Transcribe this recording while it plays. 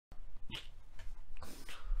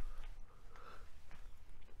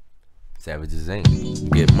Savages ain't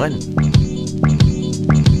get money.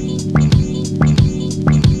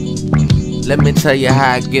 Let me tell you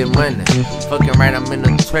how I get money. Fucking right, I'm in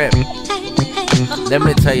the trap. Let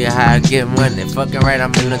me tell you how I get money. Fucking right,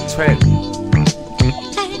 I'm in the trap.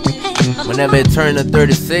 Whenever it turned to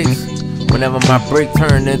 36, whenever my brick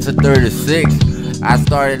turned into 36, I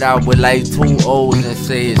started out with like 2 O's and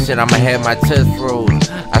said, shit, I'ma have my chest froze.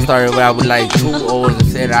 I started out with like 2 O's and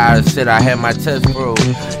said, I had my chest froze.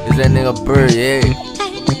 Is that nigga Bird, yeah.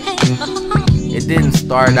 It didn't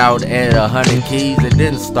start out at 100 keys. It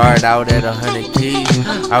didn't start out at 100 keys.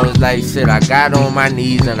 I was like, shit, I got on my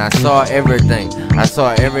knees and I saw everything. I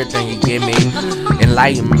saw everything. He gave me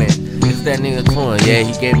enlightenment. It's that nigga Twin, yeah,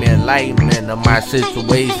 he gave me enlightenment of my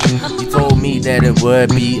situation. He told me that it would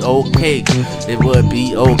be okay. It would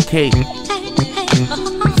be okay.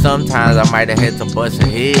 Sometimes I might have had to bust a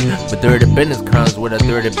head, but dirty business comes with a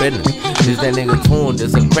dirty business. Is that nigga Twin?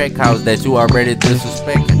 This a crack house that you already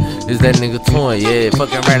disrespecting. Is that nigga Twin? Yeah,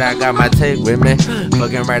 fucking right, I got my tech with me.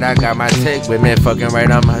 Fucking right, I got my tech with me. Fucking right,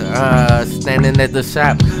 I'm standing at the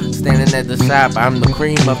shop. Standing at the shop, I'm the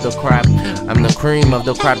cream of the crop. I'm the cream of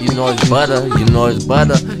the crop. You know it's butter. You know it's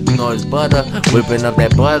butter. You know it's butter. Whipping up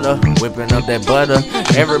that butter. Whipping up that butter.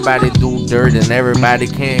 Everybody do dirt and everybody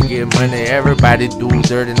can get money. Everybody do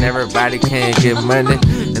dirt and everybody can get money.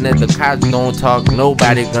 And if the cops don't talk,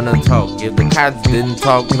 nobody gonna talk. If the cops didn't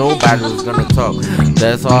talk, nobody was gonna talk.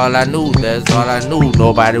 That's all I knew. That's all I knew.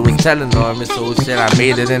 Nobody was telling on me. So shit, I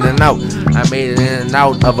made it in and out. I made it in and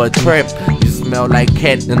out of a trap. Smell like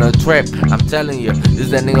cat in a trap. I'm telling you,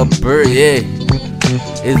 is that nigga Bird, yeah.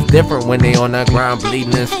 It's different when they on the ground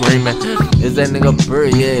bleeding and screaming. Is that nigga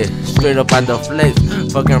Bird, yeah. Straight up on the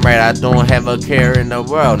flex. Fucking right, I don't have a care in the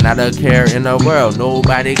world. Not a care in the world.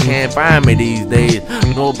 Nobody can find me these days.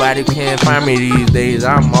 Nobody can find me these days.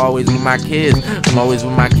 I'm always with my kids. I'm always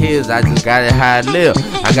with my kids. I just got it how I live.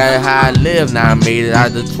 I got it how I live. Now I made it out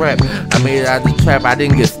of the trap. I made it out of the trap. I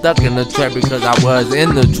didn't get stuck in the trap because I was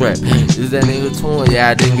in the trap. Is that nigga Twin? Yeah,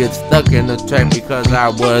 I didn't get stuck in the trap because I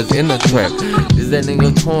was in the trap. Is that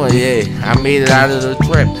nigga Twin? Yeah, I made it out of the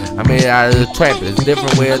trap. I made it out of the trap. It's a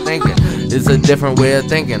different way of thinking. It's a different way of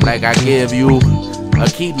thinking. Like I give you a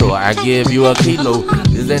kilo, I give you a kilo.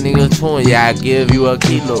 Is that nigga Twin? Yeah, I give you a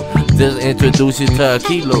kilo. Just introduce you to a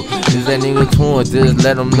kilo. Is that nigga Twin? Just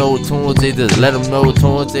let them know Twin. Just let them know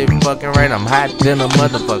Twin. Say fucking right, I'm hot than a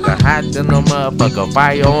motherfucker. Hot than a motherfucker.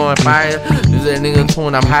 Fire on fire. Is that nigga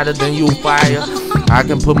Twin? I'm hotter than you, fire. I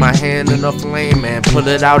can put my hand in the flame and pull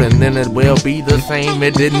it out and then it will be the same.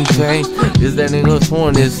 It didn't change. Is that nigga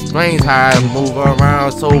Twin? It's strange how I move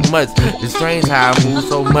around so much. It's strange how I move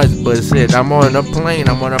so much. But shit, I'm on a plane.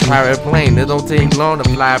 I'm on a private plane. It don't take long to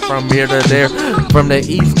fly from here to there. From the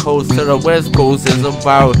East Coast to the West Coast is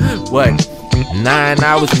about, what, 9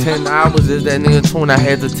 hours, 10 hours. Is that nigga Twin? I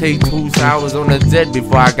had to take 2 showers on the jet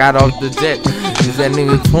before I got off the jet. Is that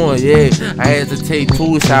nigga Twin? Yeah, I had to take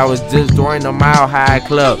 2 showers just during the Mile High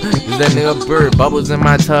Club. Is that nigga Bird? Bubbles in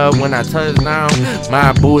my tub when I touch down.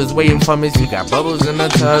 My boo is waiting for me. She got bubbles in the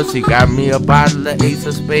tub. She got me a bottle of Ace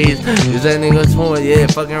of Spades. Is that nigga Twin? Yeah,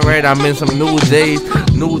 fucking right. I'm in some new days.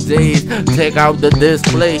 New days. Check out the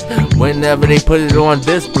display. Whenever they put it on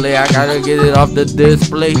display, I gotta get it off the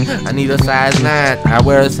display. I need a size 9. I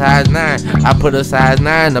wear a size 9. I put a size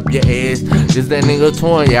 9 up your ass. Is that nigga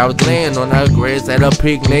Twin? Yeah, I was laying on the grass at a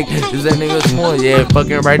picnic. Is that nigga Twin? Yeah,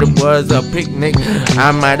 fucking right, it was a picnic.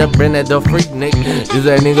 I might have been at the Freaknik. Is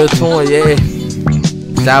that nigga Twin? Yeah.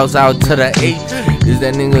 Shouts out to the 8. Is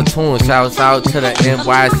that nigga Twin? Shouts out to the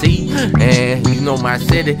NYC. And you know my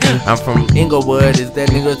city. I'm from Inglewood. Is that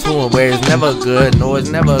nigga Twin? Where it's never good. No, it's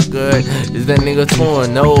never good. Is that nigga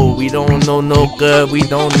Twin? No, we don't know no good. We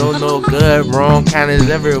don't know no good. Wrong kind is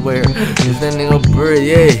everywhere. Is that nigga Bird?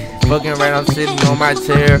 Yeah. Fucking right, I'm sitting on my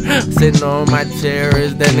chair. Sitting on my chair.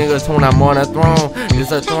 Is that nigga Twin? I'm on a throne.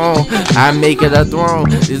 It's a throne. I make it a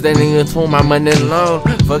throne. Is that nigga Twin? My money long.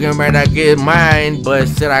 Fucking right, I get mine. But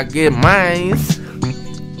shit, I get mines.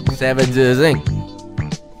 Savages Inc.